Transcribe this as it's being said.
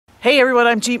Hey everyone,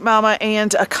 I'm Jeep Momma,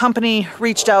 and a company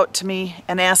reached out to me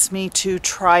and asked me to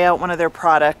try out one of their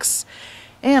products.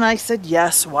 And I said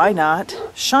yes, why not?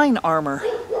 Shine Armor.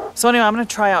 So anyway, I'm going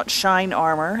to try out Shine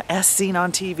Armor as seen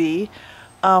on TV.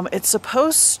 It's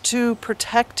supposed to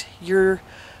protect your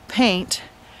paint,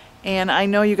 and I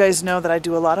know you guys know that I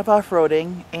do a lot of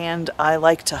off-roading and I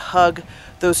like to hug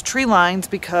those tree lines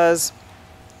because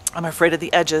I'm afraid of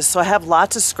the edges. So I have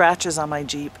lots of scratches on my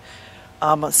Jeep.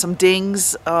 Some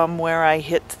dings where I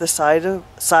hit the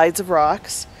sides of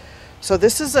rocks. So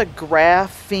this is a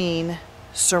graphene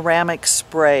ceramic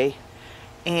spray,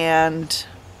 and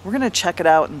we're going to check it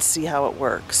out and see how it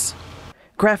works.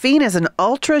 Graphene is an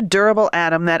ultra-durable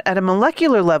atom that at a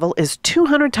molecular level is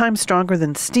 200 times stronger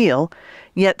than steel,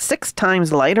 yet 6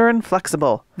 times lighter and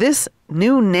flexible. This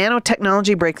new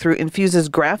nanotechnology breakthrough infuses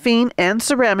graphene and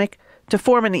ceramic to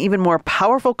form an even more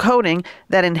powerful coating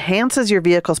that enhances your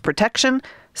vehicle's protection,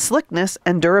 slickness,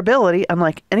 and durability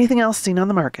unlike anything else seen on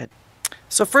the market.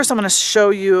 So first I'm going to show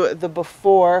you the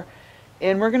before,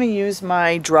 and we're going to use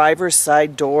my driver's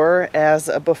side door as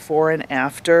a before and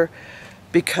after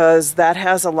because that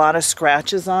has a lot of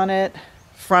scratches on it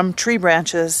from tree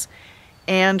branches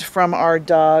and from our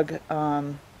dog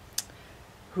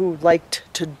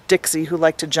Dixie, who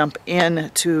liked to jump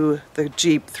into the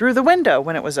Jeep through the window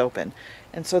when it was open.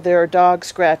 And so there are dog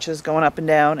scratches going up and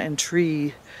down and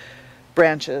tree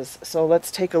branches. So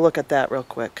let's take a look at that real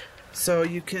quick. So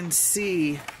you can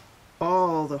see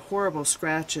all the horrible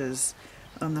scratches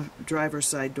on the driver's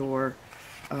side door.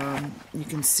 You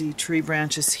can see tree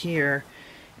branches here.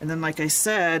 And then, like I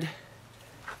said,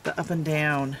 the up and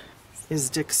down is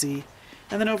Dixie.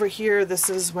 And then over here, this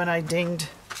is when I dinged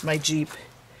my Jeep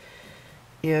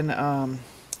in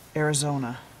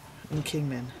Arizona, in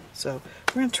Kingman. So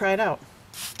we're going to try it out.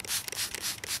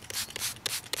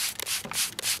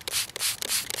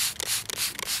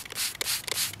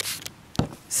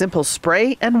 Simple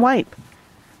spray and wipe.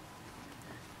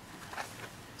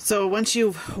 So once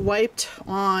you've wiped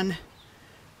on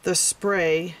the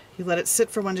spray, you let it sit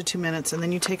for 1 to 2 minutes, and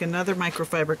then you take another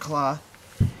microfiber cloth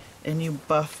and you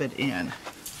buff it in.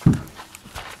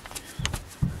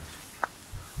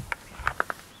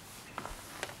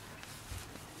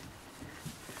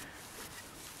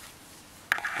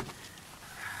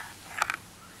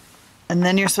 And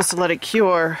then you're supposed to let it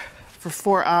cure for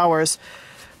 4 hours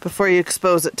before you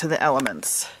expose it to the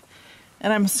elements.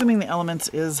 And I'm assuming the elements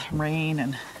is rain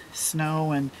and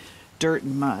snow and dirt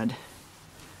and mud.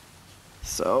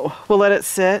 So we'll let it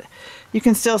sit. You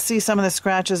can still see some of the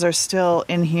scratches are still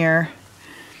in here,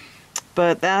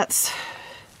 but that's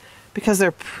because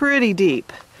they're pretty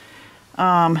deep.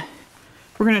 We're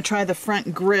going to try the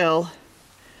front grille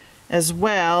as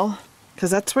well,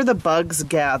 because that's where the bugs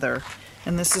gather.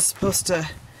 And this is supposed to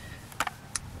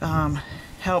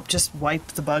help just wipe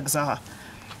the bugs off.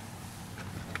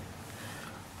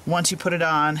 Once you put it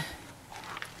on,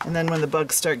 and then when the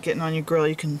bugs start getting on your grill,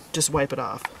 you can just wipe it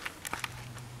off.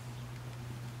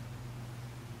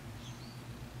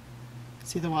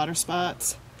 See the water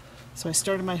spots? So I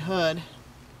started my hood,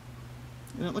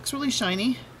 and it looks really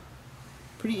shiny,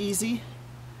 pretty easy.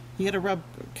 You gotta rub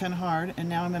kind of hard, and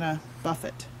now I'm gonna buff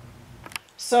it.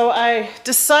 So I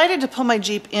decided to pull my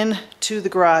Jeep into the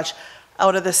garage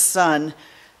out of the sun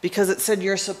because it said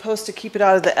you're supposed to keep it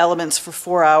out of the elements for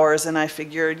 4 hours, and I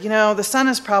figured, you know, the sun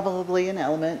is probably an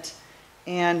element,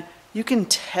 and you can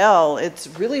tell it's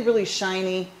really, really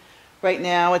shiny right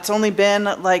now. It's only been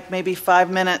like maybe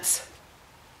 5 minutes.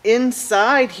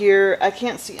 Inside here, I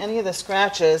can't see any of the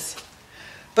scratches,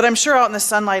 but I'm sure out in the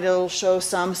sunlight it'll show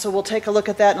some, so we'll take a look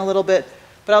at that in a little bit.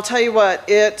 But I'll tell you what,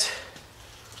 it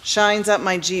shines up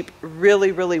my Jeep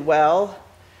really, really well.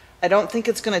 I don't think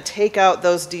it's going to take out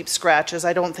those deep scratches.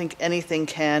 I don't think anything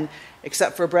can,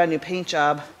 except for a brand new paint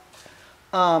job.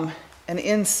 And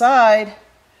inside,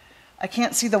 I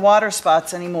can't see the water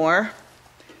spots anymore.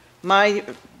 My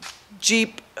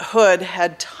Jeep hood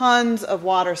had tons of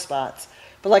water spots.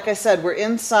 But like I said, we're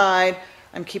inside.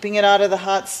 I'm keeping it out of the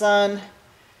hot sun.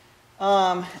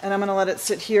 And I'm going to let it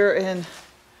sit here and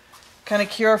kind of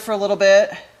cure for a little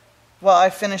bit while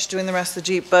I finish doing the rest of the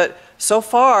Jeep. But so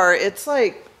far, it's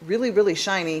like really, really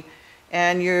shiny.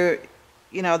 And you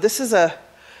know, this is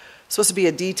supposed to be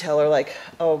a detailer, like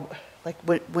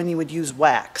when you would use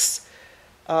wax.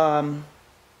 And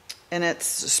it's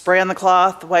spray on the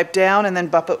cloth, wipe down, and then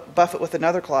buff it with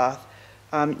another cloth.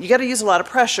 You got to use a lot of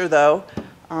pressure though.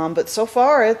 But so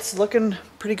far, it's looking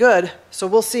pretty good. So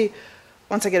we'll see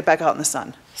once I get it back out in the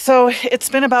sun. So it's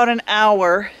been about an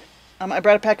hour. I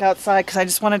brought it back outside because I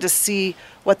just wanted to see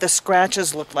what the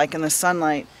scratches look like in the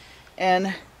sunlight.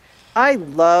 And I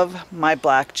love my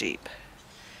black Jeep.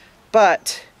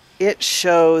 but it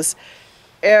shows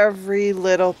every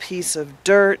little piece of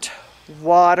dirt,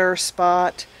 water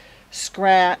spot,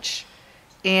 scratch,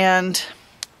 and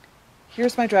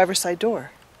here's my driver's side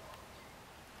door.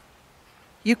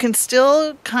 You can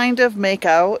still kind of make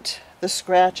out the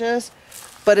scratches,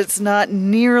 but it's not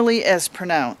nearly as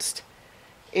pronounced.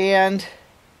 And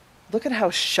look at how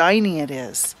shiny it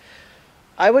is.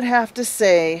 I would have to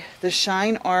say the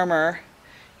Shine Armor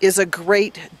is a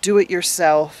great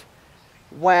do-it-yourself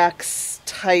wax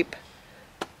type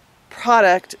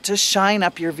product to shine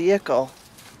up your vehicle.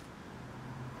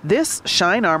 This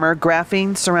Shine Armor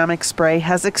graphene ceramic spray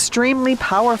has extremely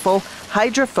powerful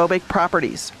hydrophobic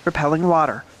properties, repelling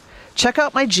water. Check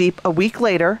out my Jeep a week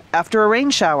later after a rain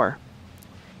shower.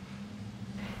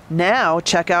 Now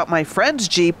check out my friend's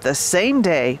Jeep the same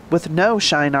day with no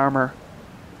Shine Armor.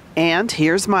 And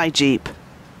here's my Jeep.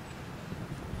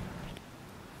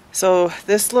 So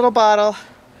this little bottle,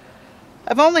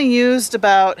 I've only used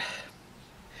about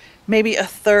maybe a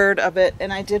third of it,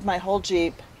 and I did my whole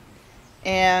Jeep.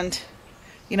 And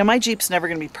you know, my Jeep's never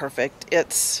going to be perfect.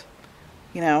 It's,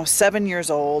 you know, 7 years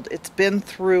old. It's been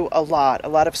through a lot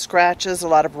of scratches, a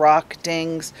lot of rock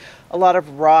dings, a lot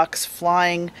of rocks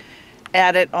flying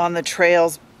at it on the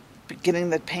trails, getting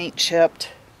the paint chipped.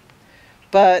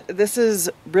 But this is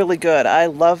really good. I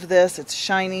love this. It's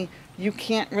shiny. You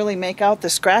can't really make out the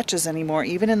scratches anymore,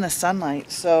 even in the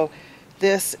sunlight. So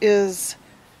this is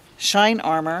Shine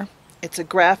Armor. It's a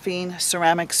graphene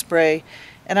ceramic spray,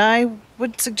 and I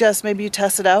would suggest maybe you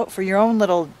test it out for your own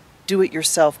little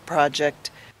do-it-yourself project.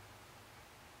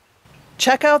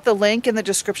 Check out the link in the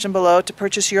description below to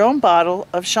purchase your own bottle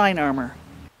of Shine Armor.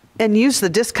 And use the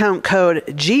discount code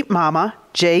Jeep Momma,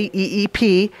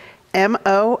 JEEP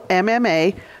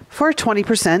MOMMA, for a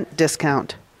 20%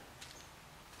 discount.